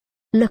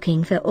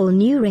Looking for all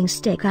new Ring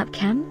stick-up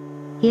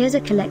cam? Here's a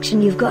collection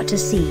you've got to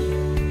see.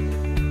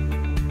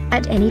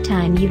 At any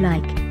time you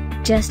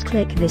like. Just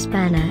click this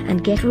banner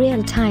and get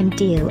real-time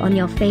deal on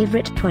your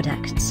favorite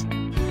products.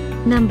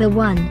 Number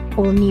 1,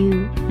 all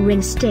new,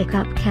 Ring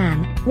stick-up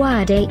cam,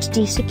 wired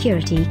HD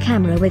security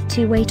camera with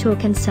two-way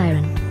talk and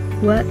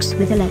Siren. Works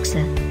with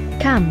Alexa.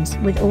 Comes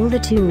with all the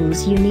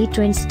tools you need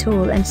to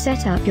install and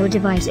set up your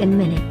device in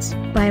minutes,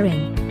 by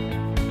Ring.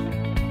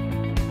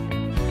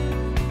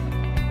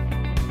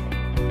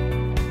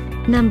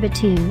 Number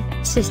 2,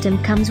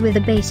 system comes with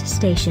a base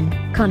station,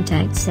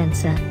 contact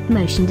sensor,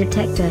 motion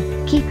detector,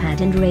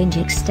 keypad and range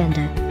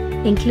extender.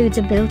 Includes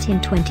a built-in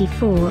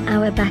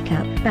 24-hour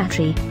backup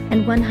battery,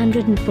 and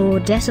 104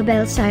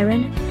 decibel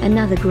Siren,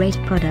 another great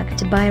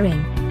product by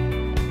Ring.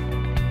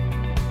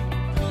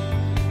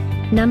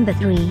 Number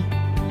 3.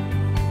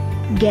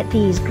 Get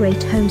these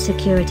great home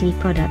security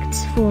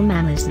products from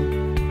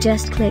Amazon.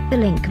 Just click the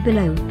link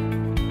below.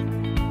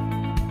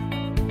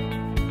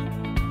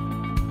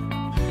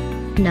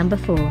 Number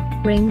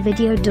 4, Ring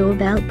Video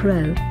Doorbell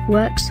Pro,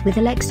 works with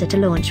Alexa to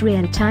launch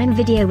real-time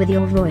video with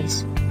your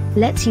voice.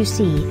 Lets you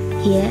see,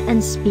 hear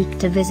and speak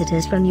to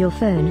visitors from your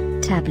phone,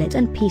 tablet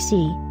and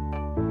PC.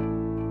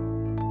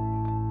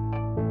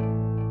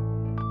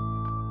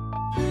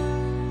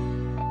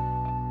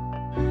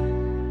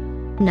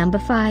 Number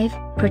 5,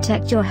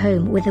 protect your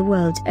home with the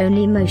world's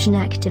only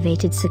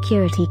motion-activated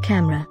security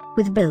camera,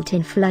 with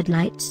built-in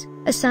floodlights,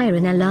 a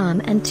siren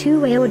alarm and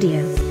two-way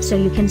audio, so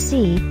you can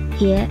see,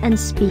 hear and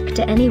speak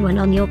to anyone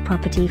on your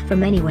property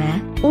from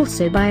anywhere,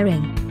 also by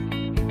Ring.